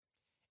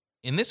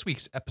In this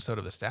week's episode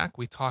of The Stack,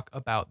 we talk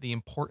about the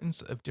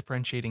importance of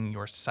differentiating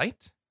your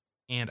site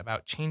and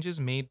about changes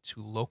made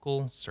to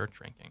local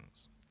search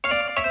rankings.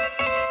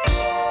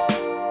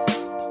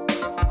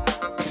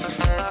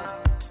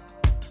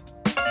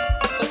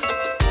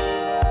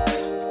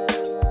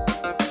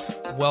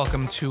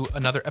 Welcome to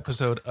another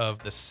episode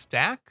of The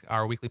Stack,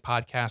 our weekly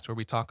podcast where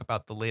we talk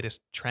about the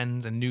latest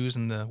trends and news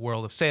in the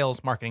world of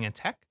sales, marketing, and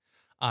tech.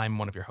 I'm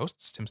one of your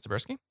hosts, Tim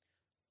Staberski.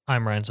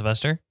 I'm Ryan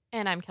Sylvester.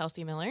 And I'm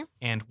Kelsey Miller.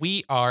 And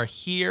we are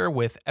here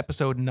with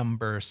episode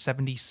number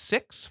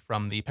 76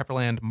 from the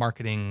Pepperland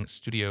Marketing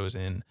Studios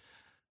in,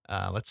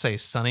 let's say,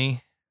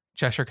 sunny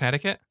Cheshire,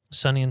 Connecticut.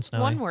 Sunny and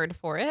snowy. One word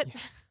for it. Yeah.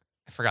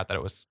 I forgot that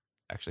it was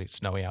actually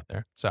snowy out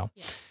there. So,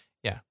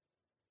 yeah.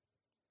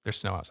 There's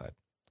snow outside.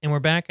 And we're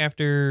back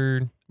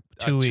after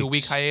 2 weeks.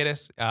 2-week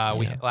hiatus.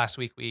 Last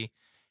week we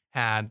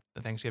had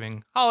the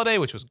Thanksgiving holiday,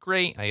 which was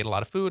great. I ate a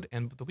lot of food.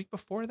 And the week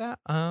before that,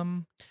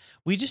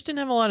 we just didn't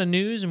have a lot of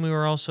news, and we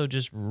were also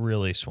just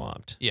really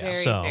swamped. Yeah.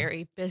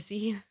 Very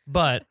busy.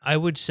 But I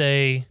would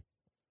say,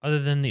 other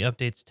than the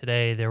updates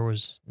today, there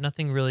was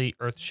nothing really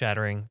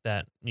earth-shattering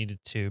that needed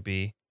to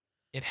be.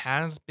 It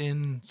has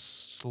been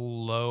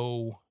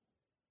slow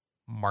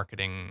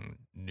marketing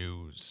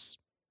news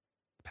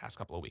the past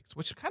couple of weeks,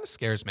 which kind of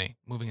scares me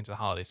moving into the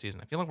holiday season.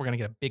 I feel like we're going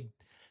to get a big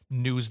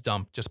news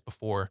dump just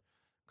before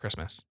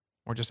Christmas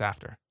or just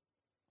after.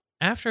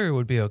 After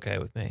would be okay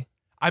with me.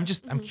 I'm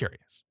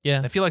curious.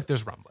 Yeah. I feel like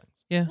there's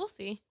rumblings. Yeah. We'll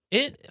see.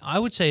 I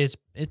would say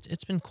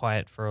it's been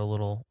quiet for a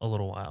little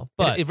while,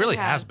 but It really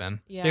has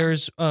been. Yeah.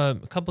 there's a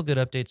couple good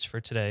updates for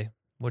today,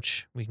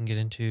 which we can get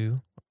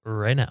into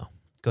right now.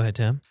 Go ahead,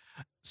 Tim.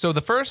 So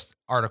the first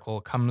article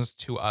comes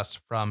to us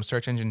from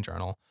Search Engine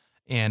Journal,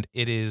 and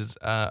it is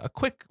a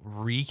quick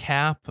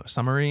recap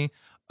summary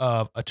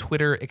of a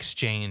Twitter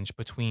exchange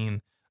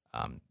between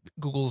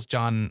Google's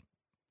John.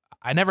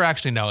 I never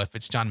actually know if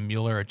it's John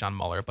Mueller or John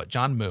Mueller, but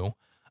John Mu,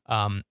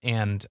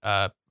 and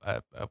a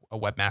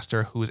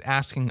webmaster who is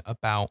asking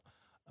about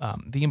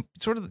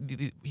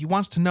he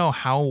wants to know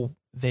how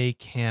they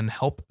can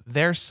help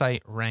their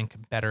site rank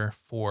better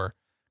for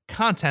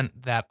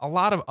content that a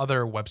lot of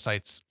other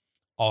websites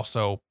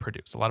also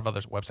produce. A lot of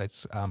other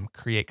websites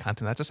create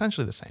content that's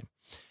essentially the same.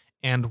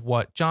 And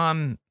what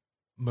John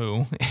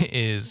Mu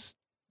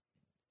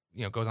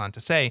goes on to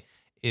say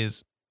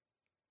is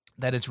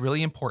that it's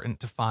really important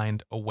to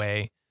find a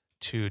way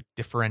to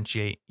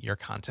differentiate your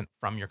content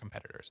from your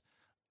competitors.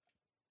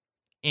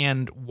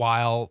 And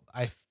while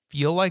I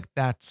feel like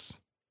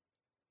that's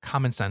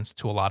common sense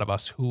to a lot of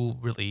us who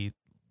really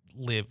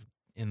live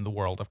in the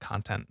world of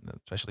content,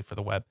 especially for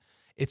the web,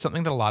 it's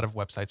something that a lot of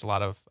websites, a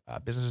lot of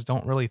businesses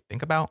don't really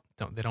think about.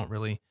 They don't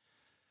really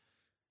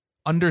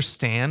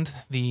understand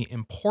the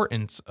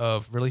importance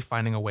of really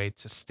finding a way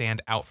to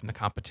stand out from the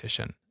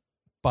competition.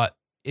 But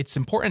it's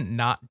important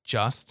not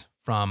just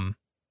from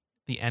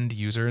the end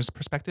user's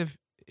perspective.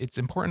 It's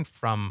important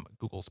from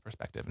Google's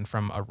perspective and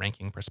from a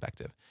ranking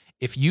perspective.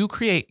 If you're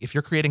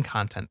creating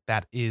content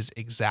that is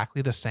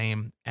exactly the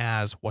same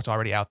as what's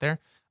already out there,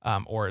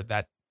 or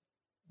that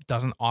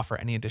doesn't offer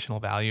any additional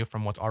value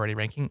from what's already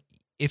ranking,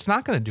 it's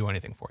not going to do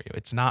anything for you.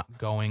 It's not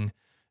going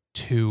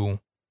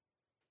to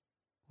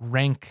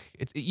rank.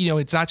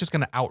 It's not just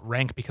going to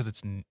outrank because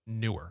it's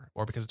newer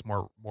or because it's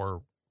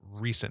more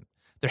recent.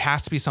 There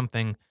has to be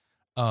something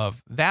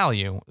of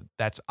value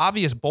that's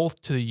obvious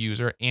both to the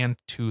user and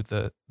to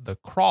the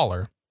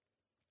crawler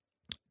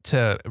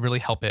to really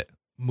help it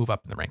move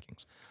up in the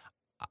rankings.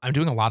 I'm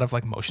doing a lot of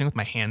motioning with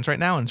my hands right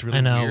now, and it's really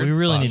I know weird, we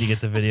really need to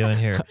get the video in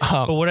here.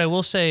 But what I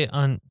will say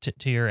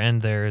to your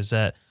end there is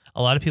that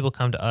a lot of people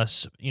come to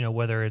us,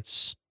 whether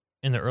it's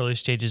in the early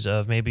stages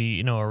of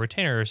maybe, a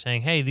retainer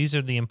saying, hey, these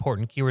are the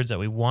important keywords that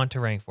we want to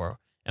rank for.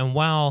 And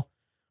while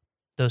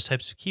those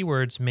types of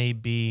keywords may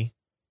be,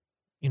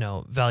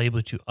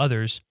 valuable to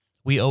others,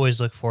 we always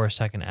look for a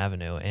second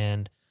avenue.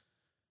 And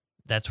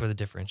that's where the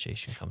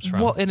differentiation comes from.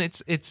 Well, and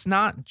it's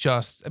not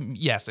just,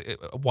 yes,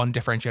 one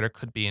differentiator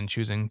could be in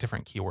choosing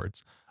different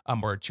keywords,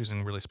 or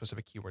choosing really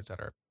specific keywords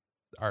that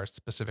are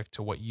specific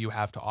to what you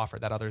have to offer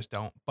that others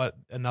don't. But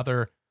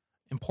another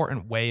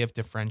important way of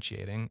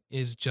differentiating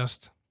is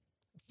just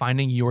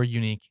finding your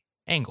unique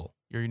angle,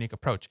 your unique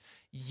approach.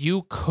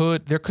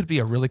 There could be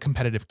a really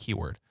competitive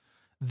keyword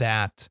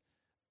that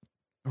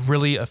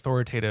really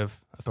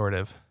authoritative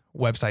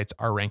websites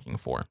are ranking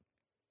for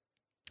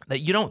that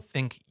you don't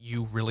think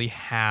you really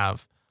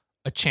have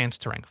a chance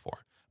to rank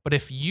for. But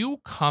if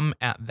you come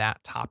at that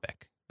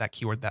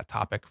keyword, that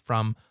topic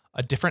from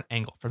a different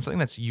angle, from something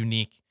that's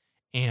unique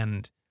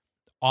and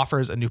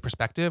offers a new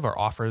perspective or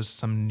offers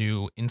some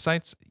new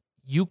insights,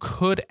 you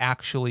could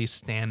actually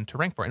stand to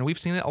rank for it. And we've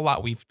seen it a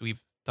lot. We've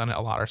done it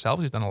a lot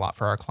ourselves. We've done a lot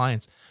for our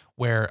clients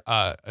where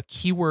a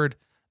keyword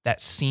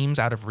that seems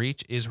out of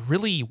reach is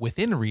really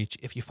within reach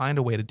if you find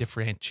a way to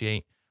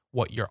differentiate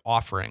what you're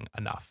offering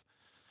enough.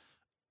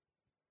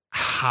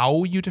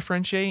 How you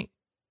differentiate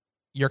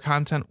your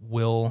content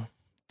will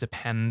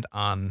depend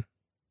on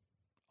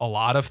a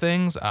lot of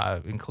things,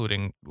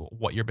 including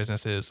what your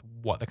business is,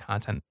 what the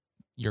content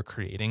you're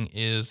creating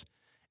is,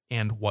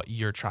 and what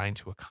you're trying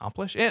to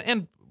accomplish.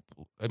 And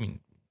I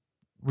mean,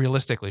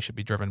 realistically should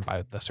be driven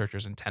by the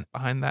searcher's intent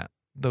behind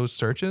those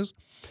searches,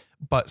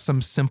 but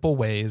some simple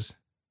ways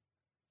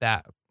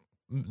that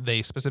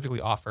they specifically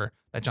offer,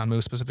 that John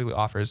Moo specifically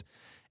offers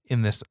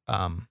in this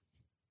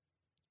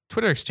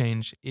Twitter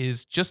exchange,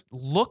 is just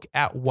look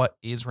at what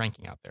is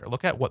ranking out there.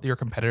 Look at what your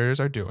competitors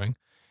are doing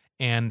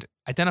and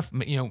identify,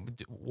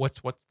 what's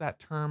that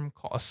term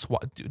called? A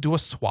SWOT. Do a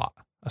SWOT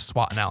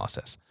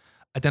analysis.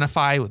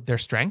 Identify their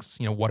strengths.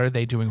 What are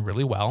they doing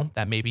really well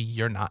that maybe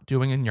you're not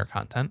doing in your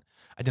content?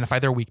 Identify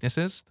their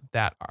weaknesses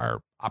that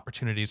are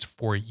opportunities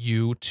for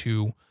you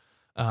to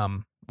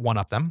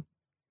one-up them.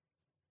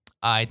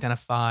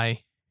 Identify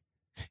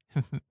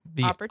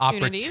the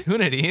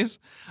opportunities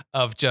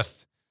of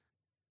just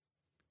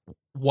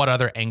what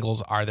other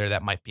angles are there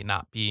that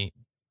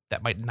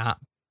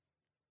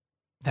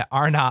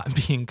are not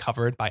being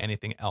covered by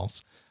anything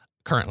else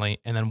currently,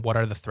 and then what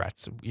are the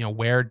threats?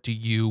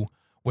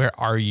 Where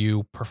are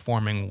you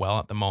performing well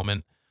at the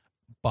moment,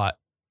 but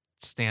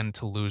stand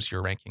to lose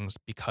your rankings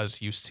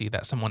because you see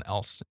that someone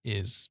else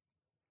is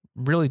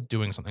really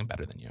doing something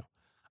better than you.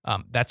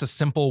 That's a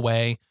simple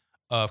way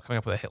of coming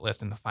up with a hit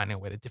list and finding a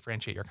way to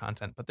differentiate your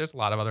content. But there's a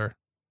lot of other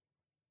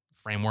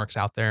frameworks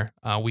out there.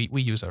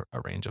 We use a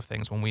range of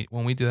things when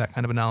we do that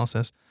kind of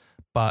analysis,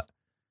 but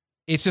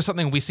it's just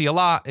something we see a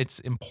lot. It's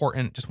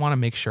important. Just want to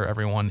make sure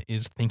everyone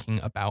is thinking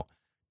about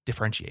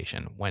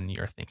differentiation when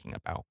you're thinking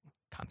about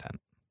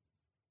content.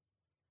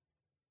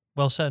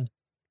 Well said.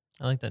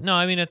 I like that. No,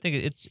 I mean, I think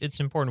it's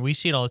important. We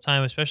see it all the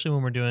time, especially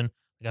when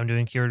I'm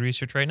doing keyword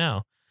research right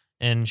now.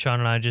 And Sean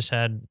and I just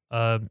had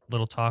a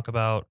little talk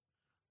about,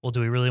 well, do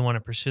we really want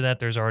to pursue that?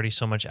 There's already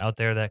so much out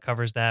there that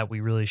covers that. We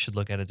really should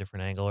look at a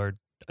different angle or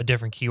a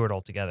different keyword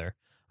altogether.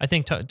 I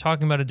think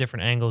talking about a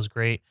different angle is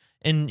great.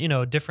 And,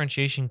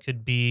 differentiation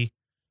could be,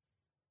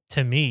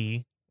 to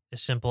me,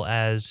 as simple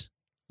as,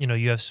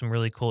 you have some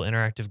really cool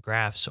interactive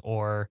graphs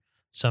or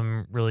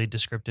some really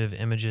descriptive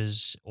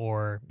images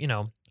or,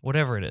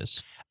 whatever it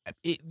is.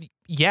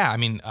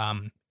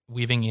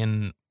 Weaving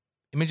in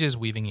images,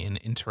 weaving in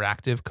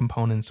interactive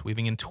components,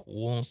 weaving in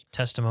tools,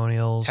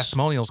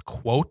 testimonials,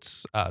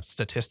 quotes,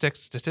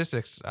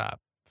 statistics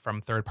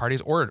from third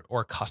parties or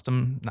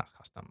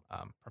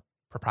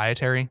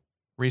proprietary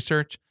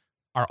research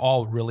are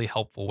all really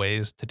helpful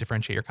ways to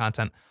differentiate your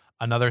content.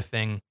 Another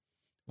thing,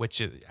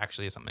 which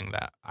actually is something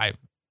that I've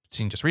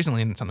seen just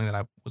recently and something that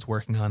I was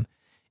working on,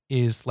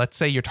 is let's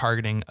say you're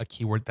targeting a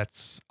keyword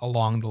that's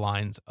along the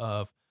lines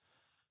of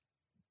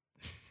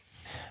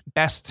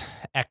best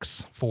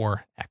X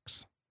for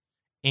X.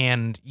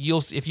 And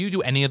if you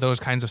do any of those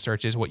kinds of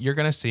searches, what you're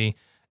going to see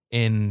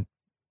in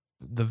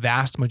the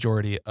vast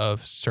majority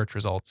of search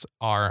results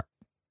are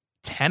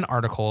 10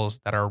 articles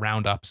that are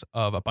roundups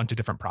of a bunch of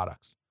different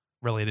products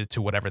related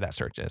to whatever that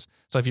search is.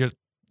 So if you're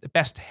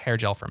best hair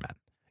gel for men,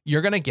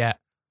 you're going to get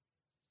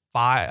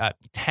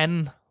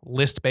 10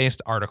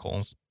 list-based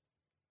articles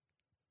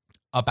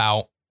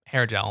about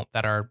hair gel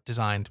that are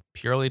designed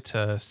purely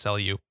to sell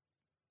you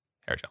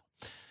hair gel.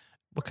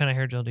 What kind of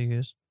hair gel do you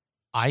use?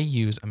 I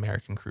use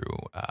American Crew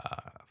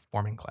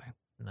forming clay.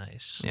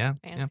 Nice. Yeah.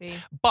 Fancy. Yeah.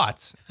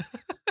 But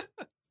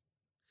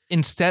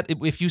instead,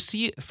 if you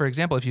see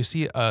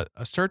a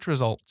search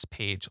results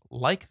page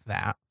like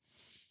that,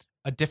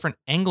 a different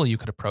angle you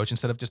could approach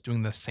instead of just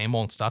doing the same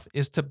old stuff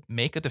is to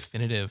make a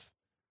definitive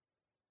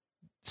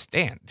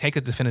take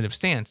a definitive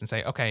stance and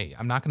say, okay,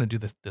 I'm not going to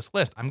do this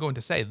list. I'm going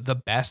to say the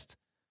best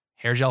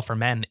hair gel for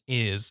men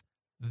is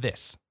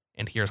this,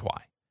 and here's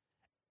why.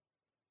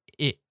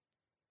 It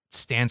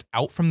stands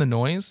out from the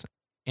noise,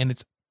 and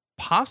it's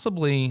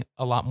possibly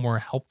a lot more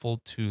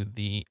helpful to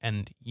the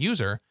end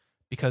user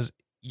because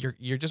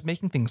you're just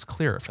making things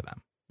clearer for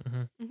them.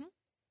 Mm-hmm. Mm-hmm.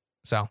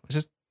 So it's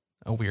just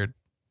a weird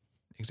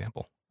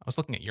example. I was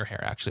looking at your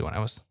hair actually when I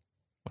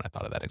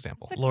thought of that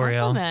example. It's a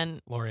L'Oreal.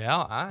 compliment.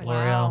 L'Oreal. Wow.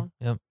 L'Oreal.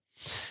 Yep.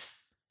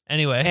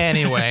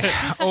 Anyway,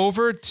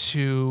 over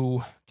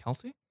to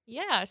Kelsey.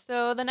 Yeah,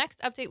 so the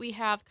next update we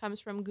have comes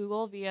from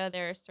Google via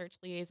their Search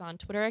Liaison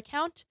Twitter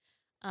account.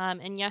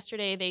 And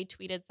yesterday they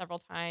tweeted several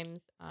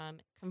times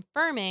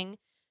confirming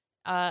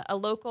a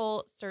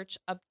local search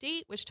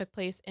update, which took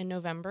place in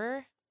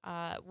November,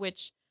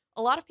 which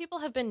a lot of people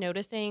have been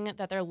noticing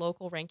that their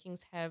local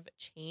rankings have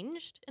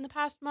changed in the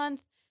past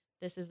month.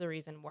 This is the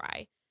reason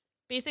why.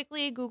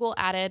 Basically, Google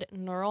added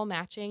neural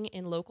matching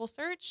in local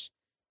search,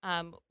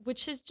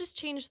 which has just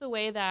changed the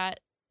way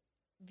that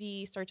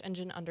the search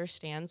engine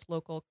understands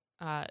local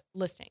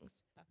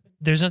listings.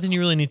 There's nothing you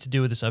really need to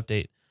do with this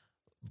update.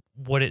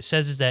 What it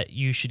says is that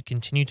you should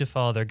continue to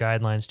follow their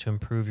guidelines to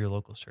improve your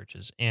local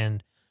searches.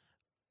 And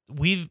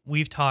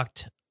we've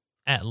talked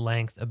at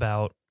length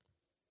about,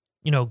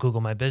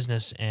 Google My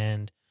Business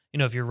and,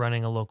 if you're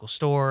running a local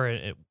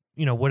store,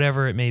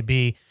 whatever it may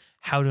be,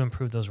 how to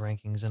improve those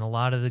rankings. And a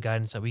lot of the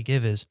guidance that we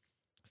give is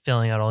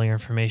filling out all your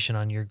information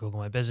on your Google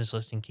My Business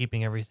listing,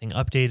 keeping everything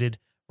updated,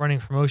 running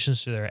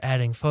promotions through there,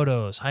 adding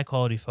photos, high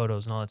quality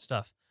photos and all that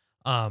stuff.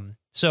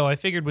 So I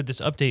figured with this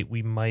update,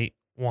 we might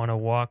want to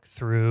walk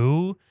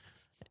through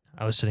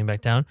I was sitting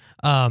back down.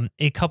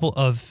 A couple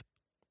of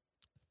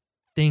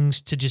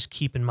things to just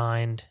keep in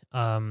mind.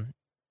 And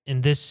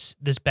this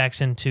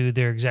backs into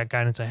their exact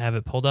guidance. I have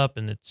it pulled up,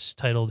 and it's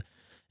titled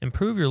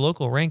 "Improve Your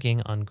Local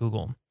Ranking on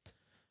Google."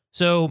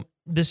 So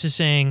this is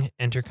saying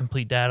enter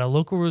complete data.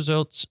 Local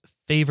results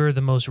favor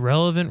the most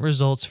relevant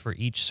results for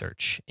each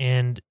search.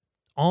 And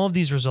all of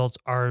these results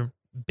are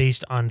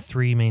based on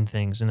three main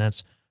things, and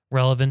that's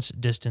relevance,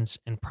 distance,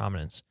 and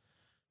prominence.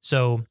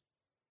 So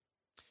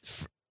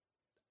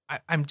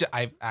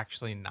I've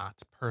actually not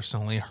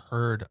personally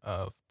heard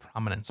of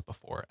prominence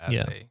before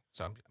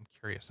so I'm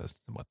curious as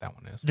to what that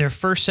one is. Their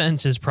first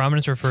sentence is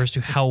prominence refers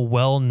to how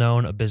well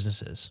known a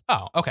business is.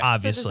 Oh, okay.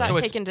 Obviously. So does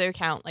that take into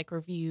account like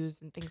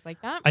reviews and things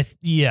like that?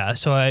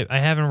 So I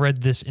haven't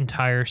read this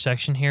entire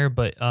section here,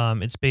 but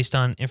it's based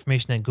on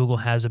information that Google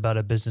has about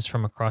a business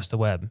from across the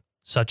web,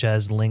 such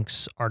as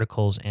links,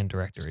 articles, and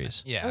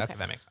directories. Yeah, Okay.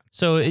 that makes sense.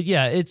 So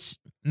it's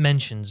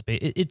mentions.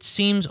 It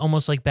seems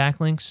almost like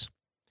backlinks.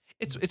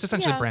 It's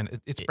essentially brand.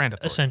 It's brand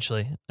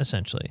authority.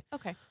 Essentially.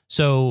 Okay.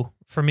 So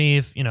for me,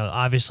 if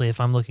obviously,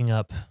 if I'm looking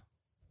up,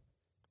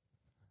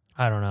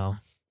 I don't know,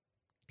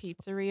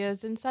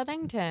 Pizzerias in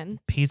Southington.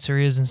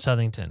 pizzerias in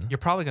Southington, You're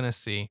probably gonna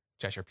see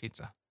Cheshire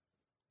Pizza.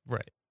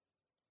 right?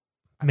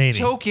 I'm Maybe.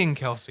 joking,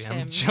 Kelsey. I'm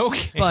Tim.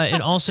 joking. But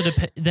it also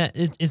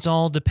it's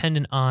all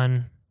dependent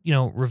on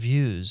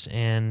reviews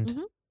and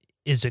Mhm.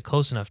 is it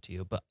close enough to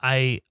you. But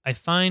I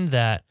find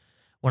that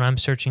when I'm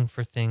searching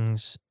for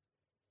things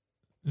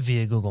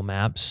via Google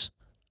Maps,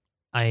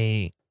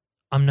 I'm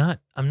not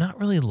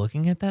really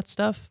looking at that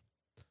stuff,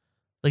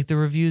 like the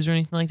reviews or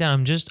anything like that.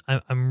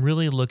 I'm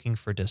really looking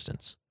for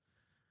distance.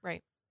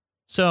 Right.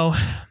 So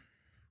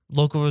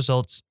local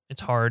results,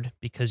 it's hard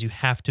because you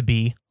have to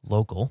be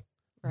local.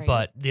 Right.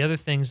 But the other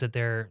things that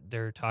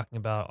they're talking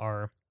about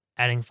are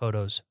adding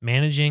photos,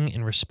 managing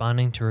and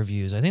responding to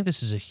reviews. I think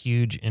this is a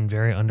huge and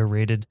very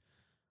underrated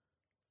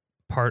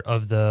part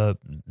of the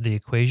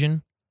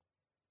equation.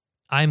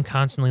 I'm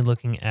constantly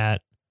looking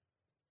at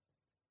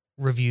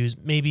reviews,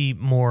 maybe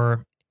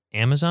more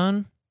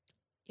Amazon.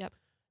 Yep.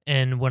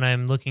 And when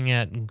I'm looking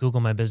at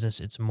Google My Business,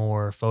 it's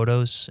more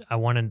photos. I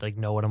want to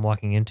know what I'm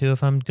walking into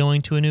if I'm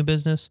going to a new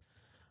business.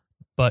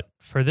 But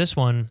for this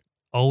one,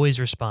 always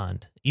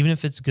respond, even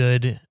if it's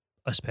good,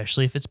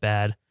 especially if it's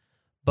bad.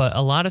 But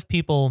a lot of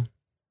people,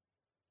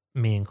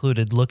 me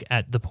included, look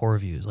at the poor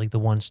reviews, like the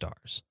 1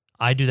 stars.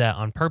 I do that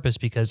on purpose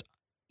because,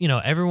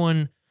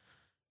 everyone,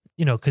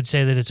 could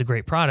say that it's a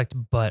great product,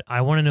 but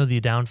I want to know the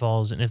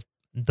downfalls. And if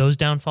those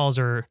downfalls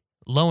are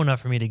low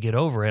enough for me to get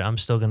over it, I'm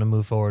still going to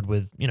move forward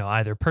with,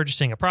 either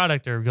purchasing a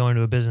product or going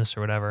to a business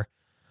or whatever.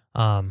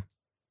 And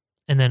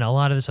then a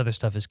lot of this other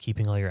stuff is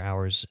keeping all your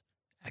hours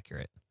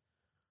accurate,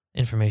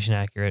 information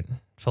accurate,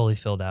 fully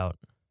filled out,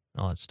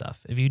 all that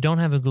stuff. If you don't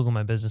have a Google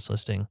My Business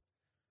listing,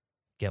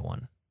 get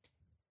one.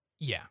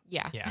 Yeah.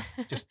 Yeah.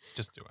 Just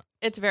do it.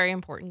 It's very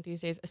important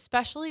these days,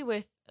 especially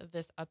with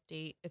this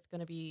update. It's going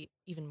to be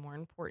even more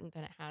important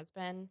than it has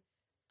been.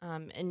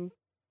 And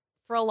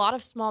for a lot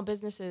of small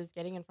businesses,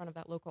 getting in front of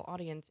that local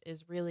audience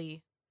is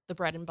really the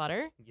bread and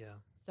butter. Yeah.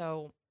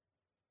 So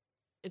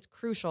it's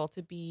crucial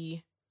to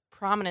be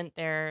prominent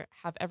there,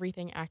 have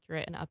everything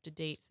accurate and up to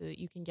date so that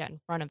you can get in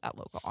front of that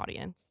local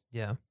audience.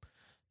 Yeah.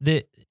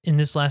 In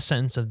this last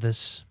sentence of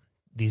these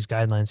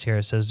guidelines here,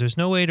 it says there's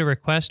no way to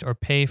request or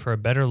pay for a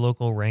better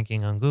local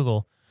ranking on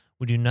Google.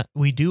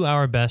 We do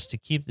our best to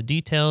keep the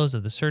details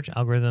of the search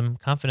algorithm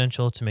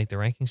confidential to make the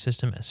ranking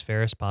system as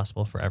fair as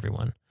possible for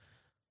everyone.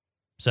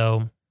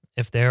 So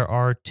if there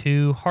are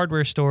 2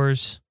 hardware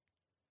stores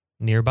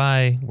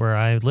nearby where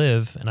I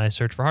live and I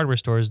search for hardware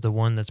stores, the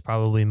one that's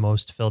probably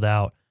most filled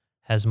out,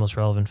 has the most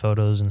relevant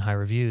photos and high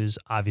reviews,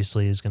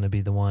 obviously is going to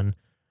be the one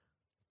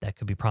that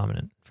could be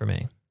prominent for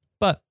me.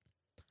 But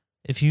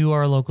if you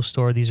are a local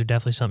store, these are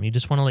definitely something you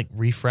just want to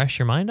refresh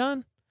your mind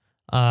on.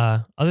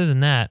 Other than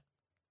that,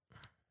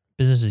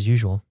 business as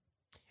usual.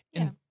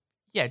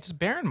 Yeah, just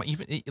bear in mind,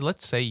 even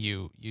let's say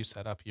you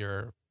set up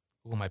your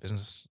Google My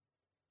Business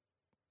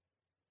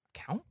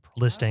account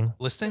Listing.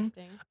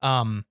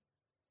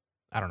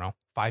 I don't know,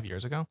 5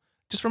 years ago.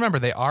 Just remember,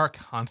 they are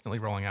constantly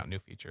rolling out new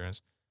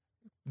features.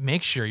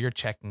 Make sure you're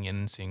checking in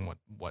and seeing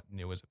what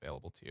new is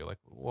available to you. Like,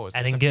 what was this?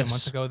 Adding a few GIFs.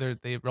 months ago?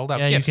 They rolled out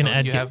Yeah, GIFs. you can So if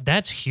add GIFs.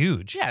 That's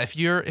huge. Yeah, if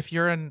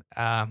you're an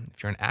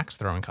axe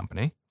throwing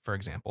company, for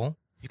example,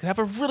 you could have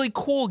a really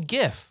cool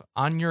GIF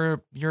on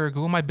your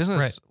Google My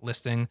Business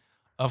listing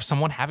of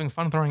someone having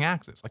fun throwing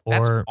axes. Like,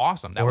 that's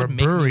awesome. That or would a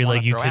make brewery, me want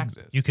like to throw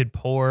axes. you could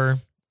pour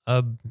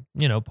a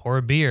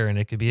beer and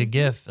it could be a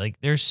GIF. Like,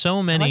 there's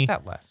so many. I like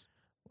that less.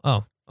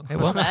 Oh, okay.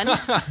 Well,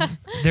 then.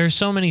 there's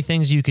so many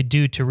things you could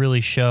do to really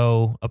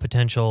show a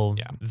potential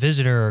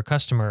visitor or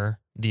customer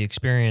the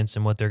experience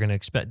and what they're going to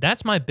expect.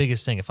 That's my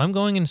biggest thing. If I'm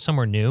going into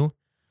somewhere new,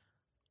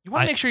 you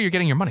want to make sure you're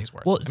getting your money's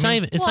worth. Well, it's not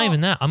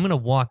even that. I'm going to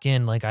walk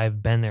in like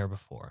I've been there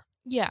before.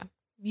 Yeah.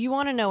 You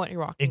want to know what you're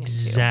walking into.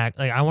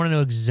 Exactly. Like, I want to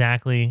know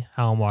exactly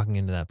how I'm walking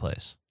into that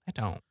place. I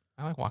don't.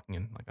 I like walking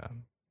in like a.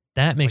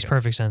 That makes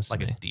perfect sense to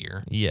like me. a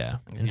deer. Yeah.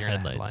 Like a And deer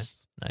in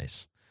headlights.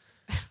 Nice.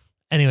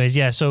 Anyways,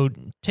 yeah. So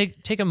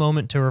take a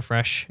moment to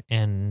refresh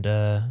and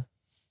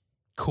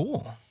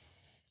Cool.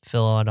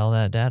 fill out all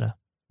that data.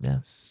 Yeah.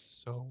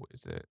 So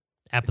is it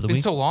App of it's the been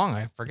week. so long,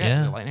 I forget.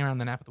 Yeah. Is it lightning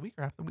round then app of the week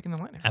or app of the week and then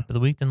lightning round? App of the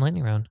week, then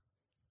lightning round.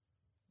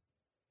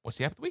 What's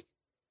the app of the week?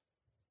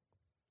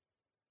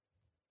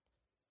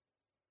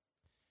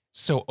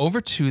 So over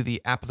to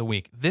the app of the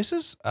week. This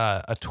is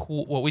a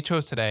tool. What we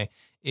chose today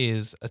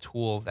is a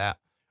tool that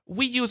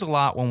we use a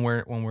lot when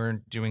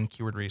we're doing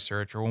keyword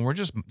research or when we're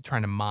just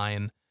trying to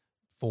mine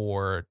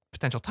for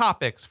potential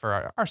topics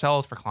for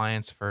ourselves, for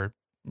clients, for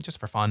just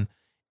for fun.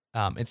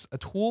 It's a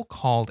tool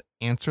called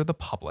Answer the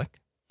Public,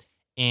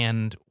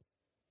 and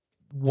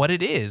what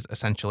it is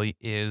essentially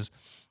is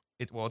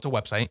it's a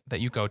website that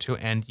you go to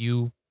and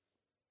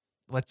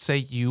let's say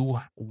you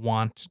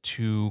want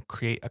to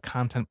create a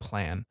content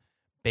plan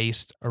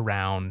based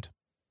around,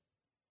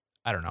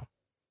 I don't know,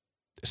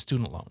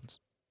 student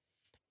loans.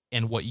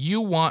 And what you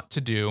want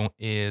to do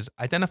is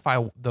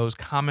identify those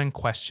common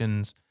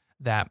questions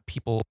that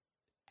people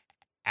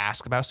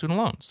ask about student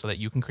loans so that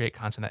you can create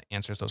content that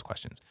answers those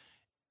questions.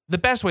 The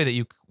best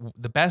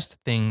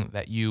thing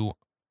that you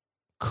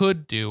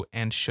could do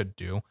and should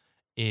do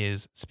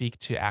is speak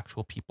to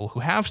actual people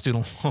who have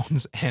student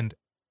loans and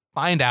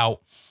find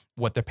out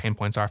what their pain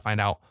points are,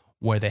 find out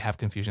where they have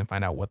confusion,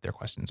 find out what their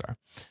questions are,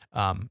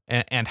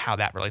 and how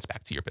that relates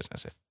back to your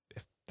business if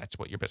that's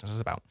what your business is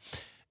about.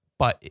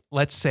 But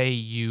let's say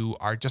you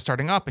are just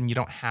starting up and you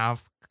don't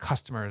have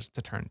customers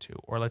to turn to,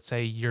 or let's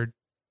say you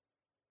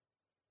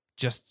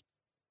just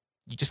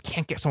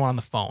can't get someone on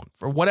the phone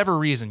for whatever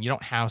reason. You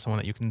don't have someone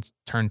that you can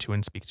turn to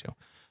and speak to.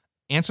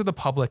 Answer the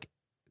Public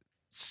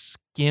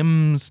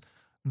skims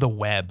the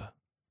web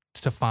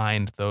to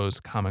find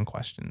those common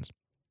questions.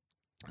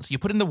 So you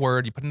put in the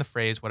word, you put in the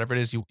phrase, whatever it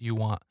is you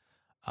want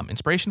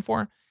inspiration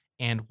for,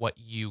 and what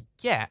you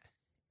get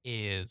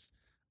is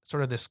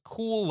sort of this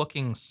cool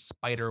looking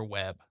spider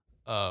web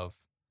of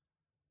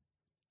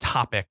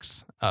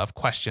topics, of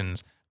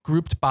questions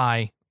grouped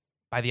by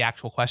the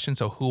actual question.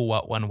 So who,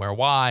 what, when, where,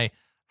 why,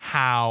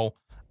 how.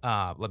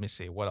 Let me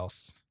see what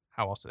else.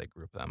 How else do they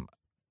group them?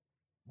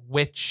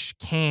 Which,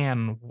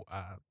 can,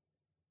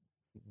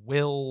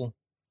 will,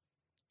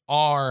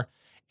 are,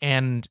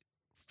 and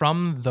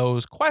from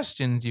those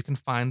questions, you can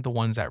find the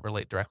ones that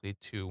relate directly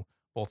to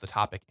both the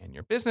topic and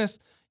your business.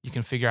 You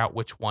can figure out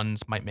which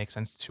ones might make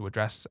sense to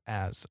address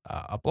as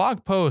a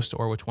blog post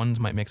or which ones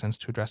might make sense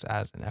to address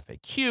as an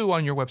FAQ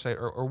on your website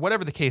or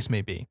whatever the case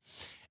may be.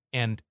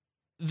 And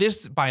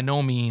this by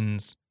no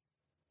means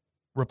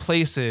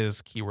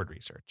replaces keyword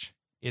research.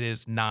 It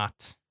is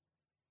not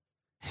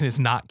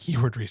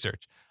keyword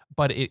research,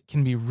 but it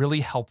can be really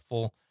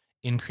helpful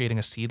in creating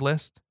a seed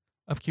list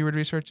of keyword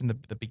research in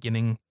the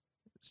beginning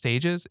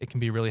stages. It can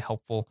be really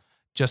helpful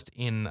just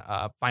in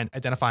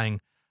identifying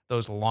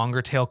those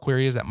longer tail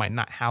queries that might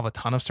not have a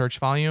ton of search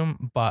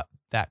volume, but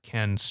that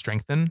can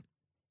strengthen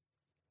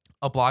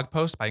a blog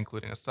post by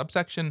including a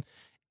subsection.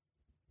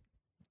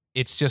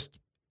 It's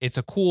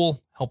a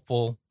cool,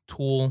 helpful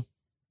tool.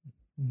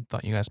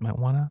 Thought you guys might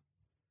want to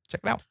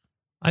check it out.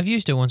 I've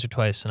used it once or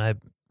twice, and I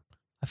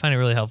find it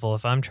really helpful.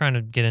 If I'm trying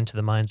to get into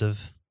the minds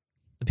of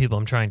the people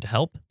I'm trying to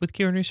help with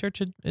keyword research,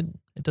 it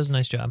does a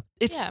nice job.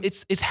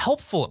 It's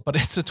helpful, but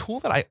it's a tool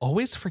that I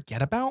always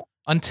forget about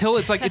until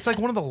it's like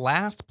one of the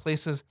last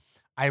places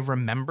I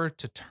remember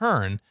to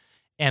turn,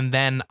 and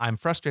then I'm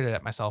frustrated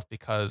at myself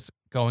because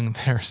going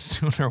there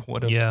sooner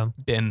would have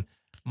been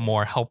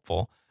more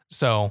helpful.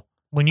 So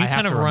when you I have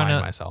kind of to run remind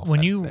out, myself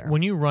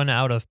when you run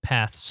out of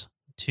paths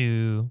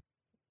to,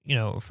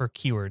 for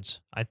keywords,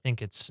 I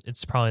think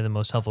it's probably the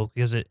most helpful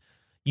because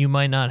you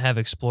might not have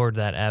explored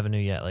that avenue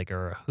yet, like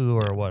or a who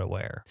or what, a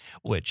where,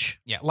 which.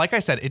 Yeah, like I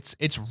said,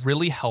 it's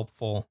really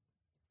helpful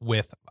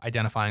with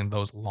identifying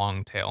those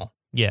long tail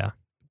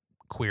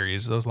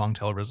queries, those long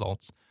tail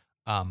results,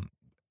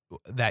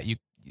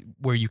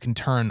 where you can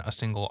turn a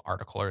single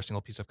article or a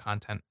single piece of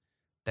content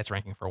that's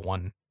ranking for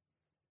one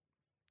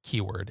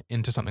keyword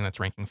into something that's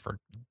ranking for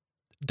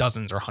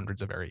dozens or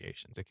hundreds of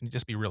variations. It can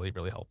just be really,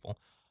 really helpful.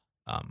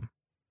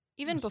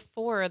 Even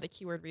before the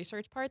keyword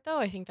research part, though,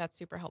 I think that's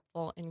super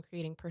helpful in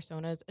creating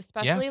personas,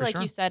 especially like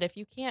you said, if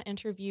you can't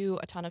interview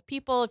a ton of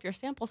people, if your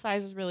sample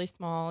size is really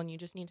small and you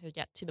just need to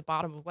get to the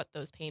bottom of what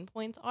those pain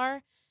points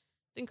are,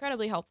 it's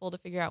incredibly helpful to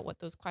figure out what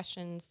those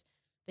questions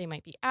they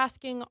might be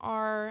asking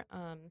are.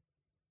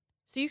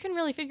 So you can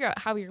really figure out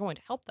how you're going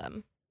to help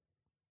them.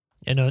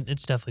 Yeah, no,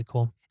 it's definitely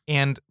cool.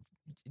 And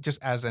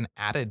just as an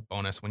added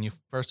bonus, when you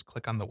first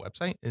click on the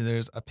website,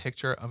 there's a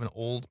picture of an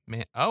old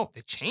man. Oh,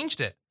 they changed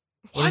it.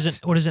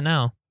 What is it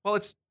now? Well,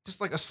 it's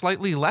just like a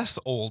slightly less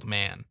old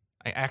man.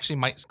 I actually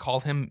might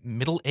call him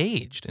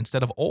middle-aged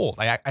instead of old.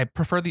 I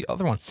prefer the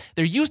other one.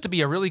 There used to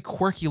be a really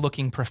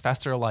quirky-looking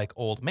professor-like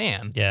old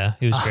man. Yeah,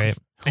 he was great.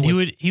 And he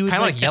would kind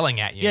of like yelling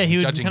at you. Yeah, he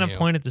would kind of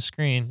point at the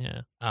screen.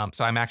 Yeah.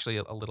 So I'm actually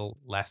a little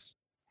less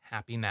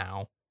happy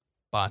now,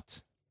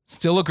 but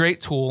still a great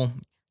tool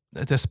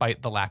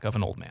despite the lack of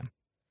an old man.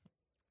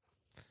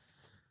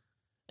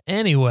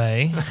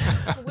 Anyway,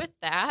 With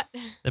that,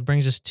 that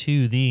brings us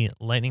to the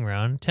lightning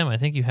round. Tim, I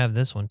think you have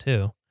this one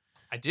too.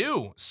 I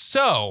do.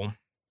 So,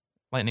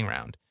 lightning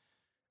round.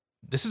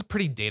 This is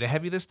pretty data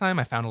heavy this time.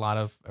 I found a lot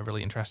of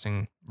really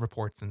interesting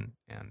reports and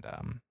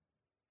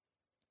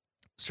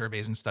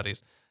surveys and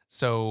studies.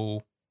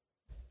 So,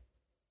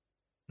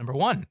 number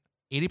 1,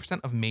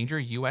 80% of major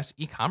US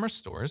e-commerce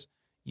stores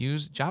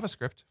use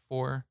JavaScript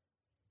for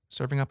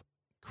serving up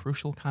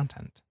crucial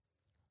content.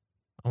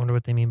 I wonder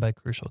what they mean by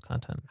crucial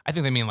content. I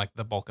think they mean like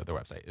the bulk of their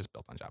website is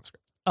built on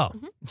JavaScript. Oh.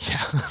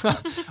 Yeah.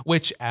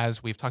 Which,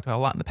 as we've talked about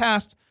a lot in the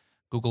past,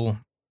 Google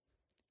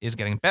is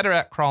getting better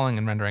at crawling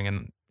and rendering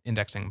and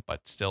indexing,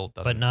 but still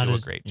doesn't do a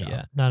great job.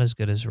 Yeah, not as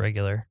good as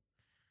regular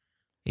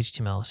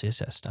HTML,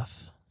 CSS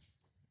stuff.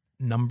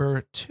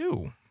 Number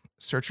 2,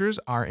 searchers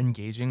are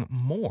engaging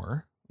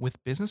more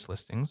with business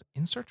listings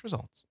in search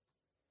results.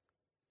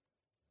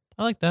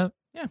 I like that.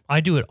 Yeah.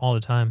 I do it all the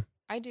time.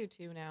 I do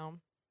too now.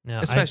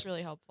 Yeah, Especially- It's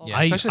really helpful.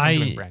 Yeah, especially if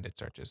you're doing branded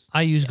searches.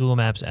 I use Yeah. Google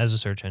Maps as a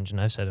search engine.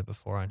 I've said it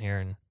before on here,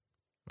 and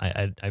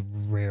I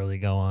rarely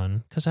go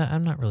on because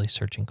I'm not really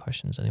searching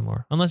questions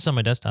anymore, unless it's on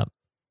my desktop.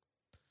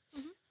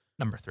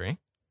 Number 3,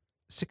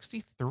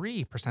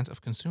 63%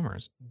 of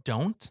consumers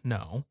don't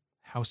know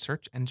how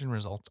search engine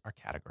results are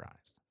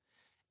categorized.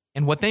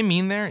 And what they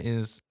mean there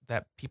is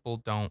that people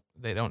don't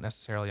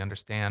necessarily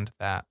understand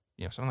that,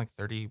 something like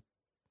 37%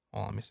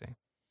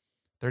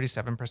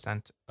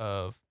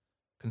 of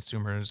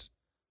consumers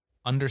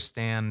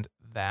understand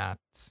that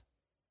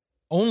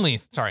only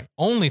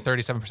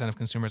 37% of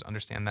consumers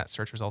understand that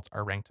search results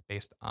are ranked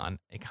based on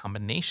a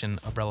combination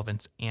of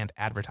relevance and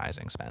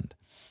advertising spend.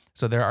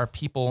 So there are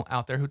people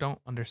out there who don't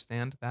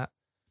understand that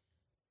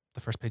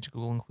the first page of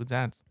Google includes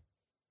ads.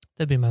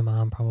 That'd be my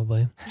mom,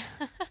 probably.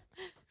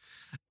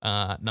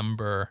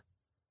 Number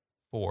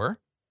 4,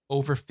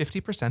 over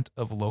 50%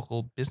 of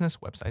local business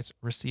websites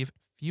receive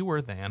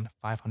fewer than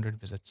 500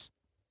 visits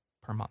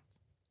per month.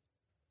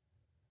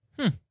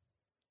 And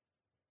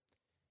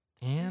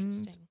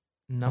Interesting.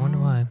 I wonder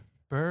why.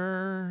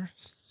 number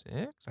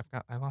 6,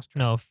 I lost track.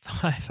 No,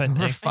 5, I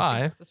Number think.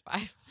 5, This is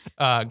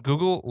 5.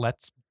 Google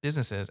lets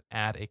businesses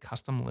add a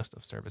custom list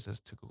of services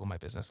to Google My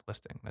Business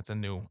listing. That's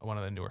one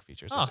of the newer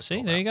features. Oh,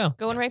 see, there you go.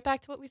 Going right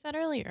back to what we said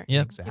earlier.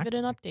 Yep. Exactly. Give it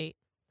an update.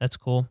 That's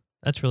cool.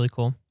 That's really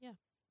cool. Yeah.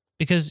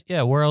 Because,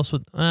 where else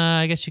would...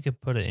 I guess you could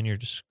put it in your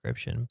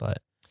description, but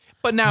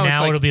But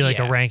now it'll be like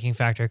yeah. a ranking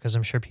factor because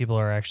I'm sure people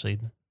are actually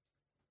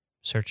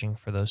searching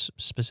for those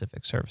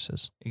specific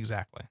services.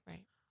 Exactly.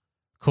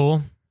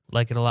 Cool.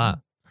 Like it a lot.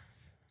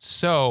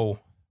 So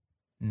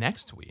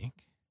next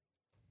week,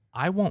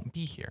 I won't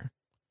be here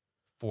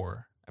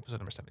for episode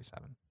number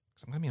 77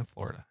 because I'm going to be in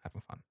Florida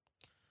having fun.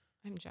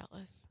 I'm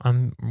jealous.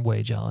 I'm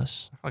way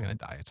jealous. I'm probably going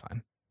to die. It's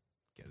fine.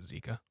 Get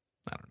Zika.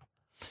 I don't know.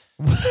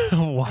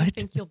 What? I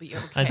think you'll be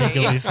okay. I think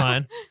you'll be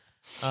fine.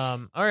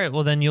 All right.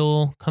 Well, then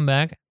you'll come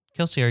back.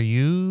 Kelsey,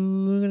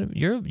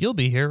 you'll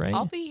be here, right?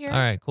 I'll be here. All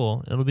right,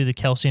 cool. It'll be the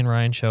Kelsey and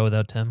Ryan show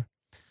without Tim.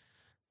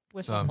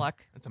 Wish us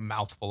luck. It's a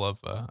mouthful of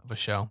a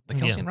show. The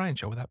Kelsey and Ryan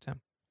show without Tim.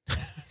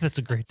 That's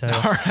a great title.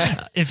 All right.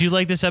 If you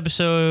like this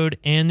episode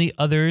and the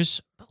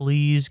others,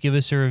 please give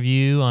us a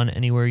review on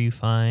anywhere you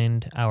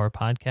find our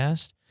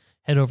podcast.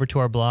 Head over to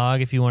our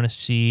blog if you want to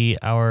see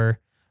our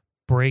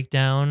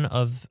breakdown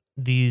of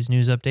these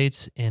news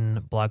updates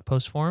in blog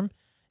post form.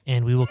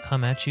 And we will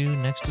come at you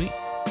next week.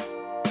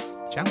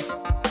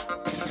 Ciao.